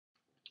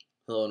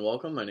Hello and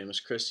welcome. My name is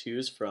Chris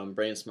Hughes from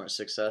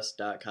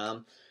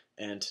BrainsmartSuccess.com,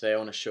 and today I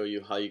want to show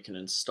you how you can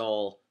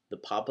install the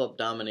Pop Up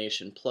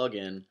Domination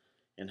plugin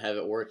and have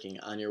it working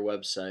on your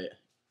website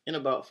in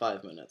about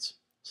 5 minutes.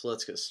 So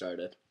let's get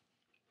started.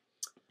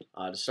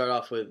 To start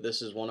off with,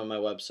 this is one of my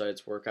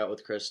websites,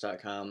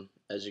 workoutwithchris.com.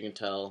 As you can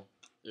tell,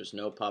 there's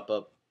no Pop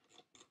Up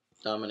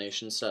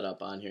Domination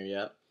setup on here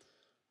yet.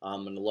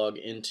 I'm going to log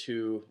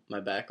into my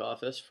back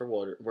office for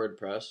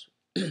WordPress.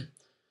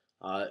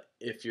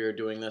 If you're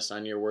doing this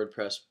on your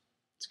WordPress,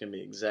 it's going to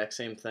be the exact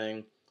same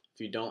thing. If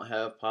you don't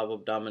have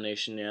Pop-Up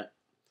Domination yet,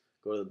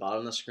 go to the bottom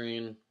of the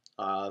screen.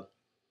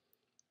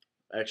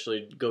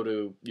 Actually, go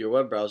to your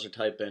web browser,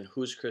 type in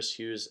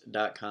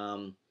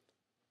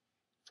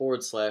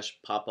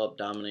whoschrishughes.com/pop-up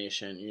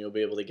domination, and you'll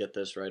be able to get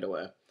this right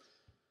away.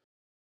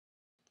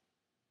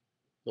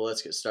 But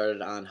let's get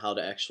started on how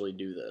to actually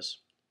do this.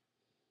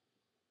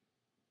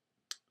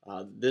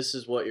 This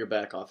is what your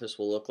back office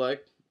will look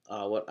like.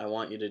 What I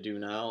want you to do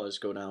now is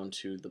go down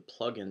to the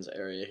plugins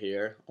area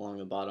here along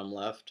the bottom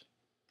left,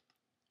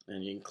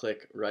 and you can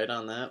click right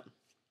on that.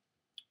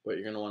 What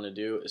you're going to want to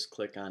do is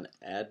click on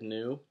Add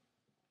New,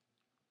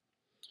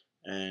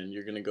 and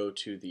you're going to go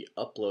to the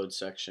Upload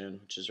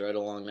section, which is right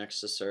along next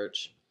to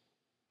Search,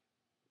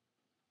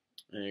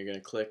 and you're going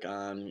to click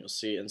on, you'll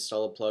see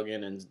Install a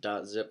Plugin in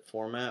 .zip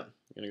format.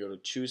 You're going to go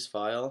to Choose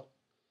File,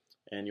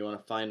 and you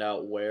want to find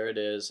out where it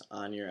is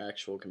on your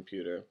actual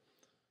computer.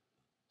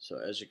 So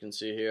as you can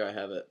see here, I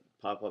have it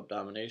Pop-Up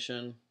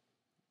Domination,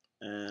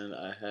 and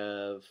I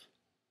have,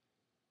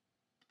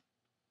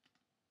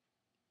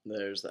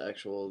 there's the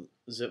actual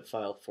zip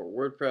file for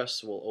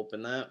WordPress, so we'll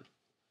open that,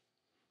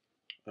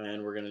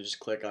 and we're going to just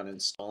click on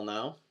Install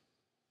Now.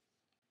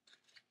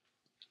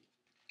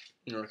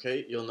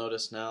 Okay, you'll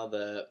notice now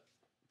that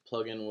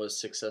plugin was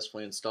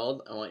successfully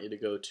installed. I want you to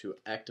go to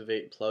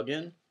Activate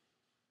Plugin,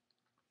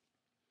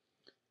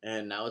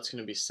 and now it's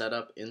going to be set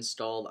up,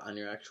 installed on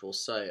your actual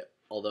site,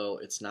 although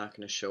it's not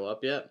going to show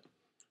up yet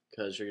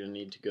because you're going to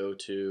need to go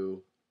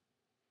to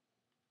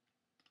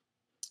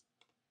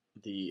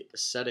the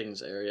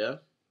settings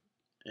area,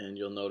 and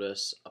you'll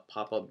notice a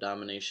Pop-Up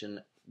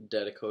Domination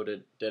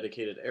dedicated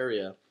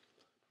area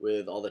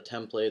with all the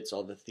templates,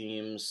 all the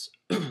themes,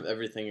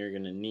 everything you're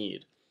going to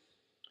need.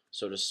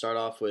 So to start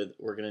off with,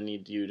 we're going to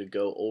need you to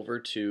go over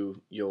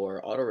to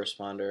your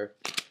autoresponder,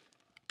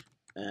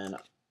 and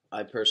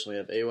I personally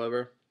have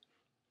Aweber.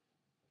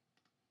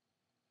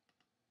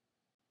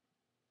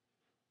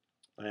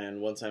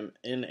 And once I'm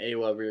in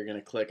Aweber, you're going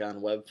to click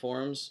on Web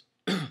Forms,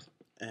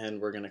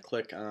 and we're going to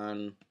click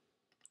on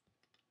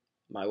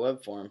My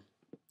Web Form.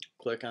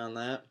 Click on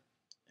that,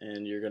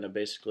 and you're going to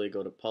basically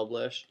go to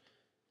Publish,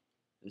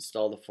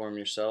 install the form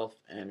yourself,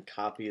 and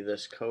copy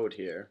this code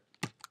here.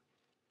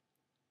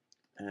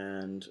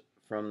 And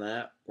from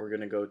that, we're going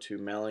to go to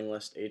Mailing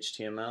List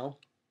HTML.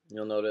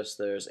 You'll notice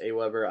there's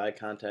Aweber,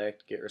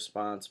 iContact,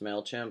 GetResponse,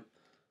 MailChimp.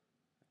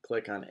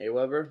 Click on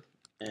Aweber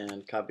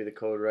and copy the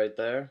code right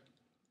there,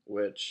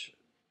 which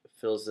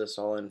fills this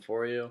all in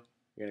for you.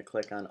 You're going to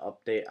click on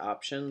Update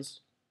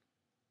Options.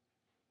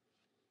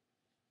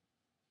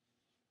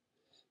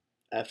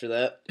 After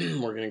that,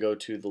 we're going to go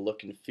to the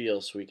look and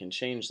feel so we can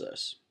change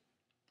this.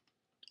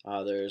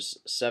 There's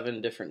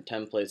 7 different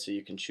templates that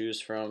you can choose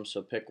from,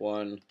 so pick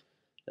one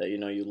that you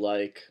know you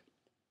like.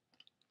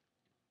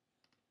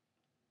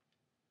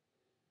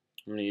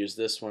 I'm going to use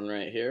this one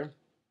right here,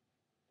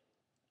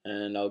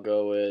 and I'll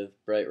go with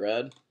bright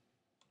red.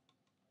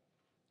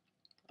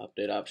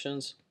 Update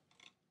Options,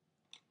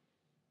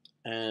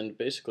 and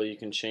basically you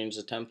can change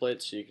the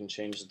template. So you can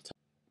change the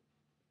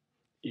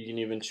you can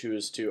even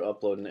choose to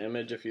upload an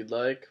image if you'd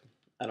like.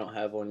 I don't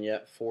have one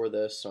yet for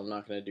this, so I'm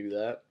not going to do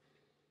that.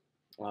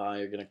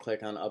 You're going to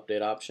click on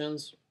Update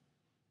Options,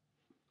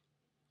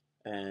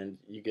 and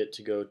you get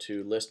to go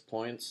to List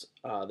Points.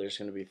 There's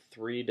going to be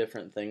 3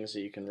 different things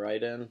that you can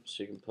write in,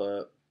 so you can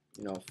put,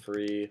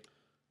 free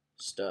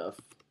stuff.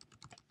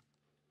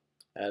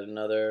 Add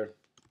another,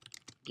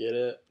 get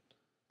it.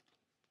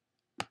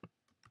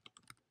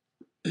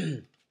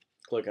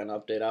 Click on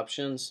Update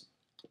Options,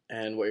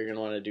 and what you're going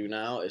to want to do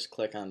now is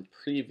click on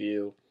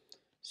Preview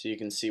so you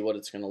can see what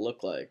it's going to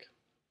look like.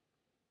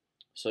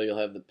 So you'll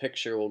have the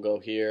picture will go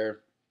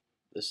here.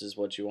 This is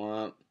what you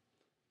want.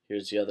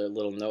 Here's the other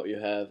little note you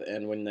have,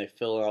 and when they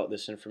fill out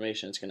this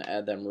information, it's going to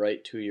add them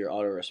right to your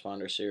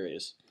autoresponder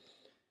series.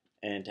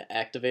 And to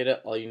activate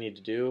it, all you need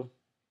to do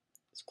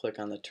is click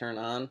on the Turn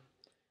On,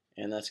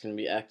 and that's going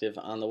to be active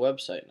on the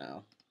website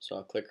now. So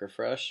I'll click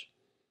Refresh,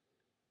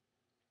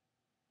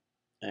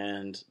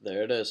 and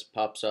there it is,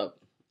 pops up.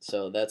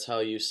 So that's how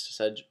you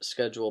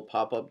schedule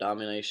Pop-Up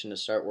Domination to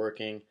start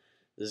working.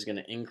 This is going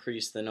to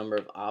increase the number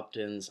of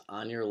opt-ins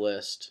on your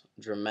list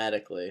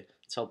dramatically.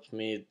 It's helped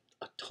me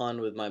a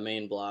ton with my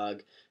main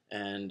blog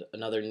and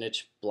another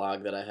niche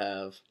blog that I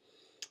have,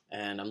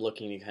 and I'm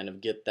looking to kind of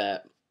get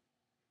that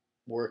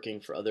working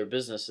for other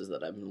businesses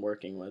that I've been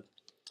working with.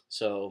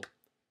 So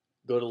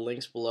go to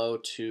links below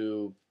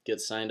to get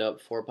signed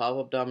up for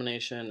Pop-Up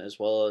Domination, as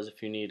well as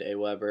if you need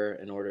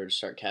Aweber in order to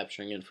start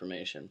capturing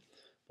information.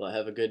 Well,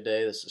 have a good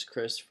day. This is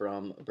Chris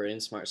from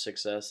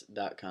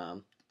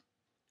brainsmartsuccess.com.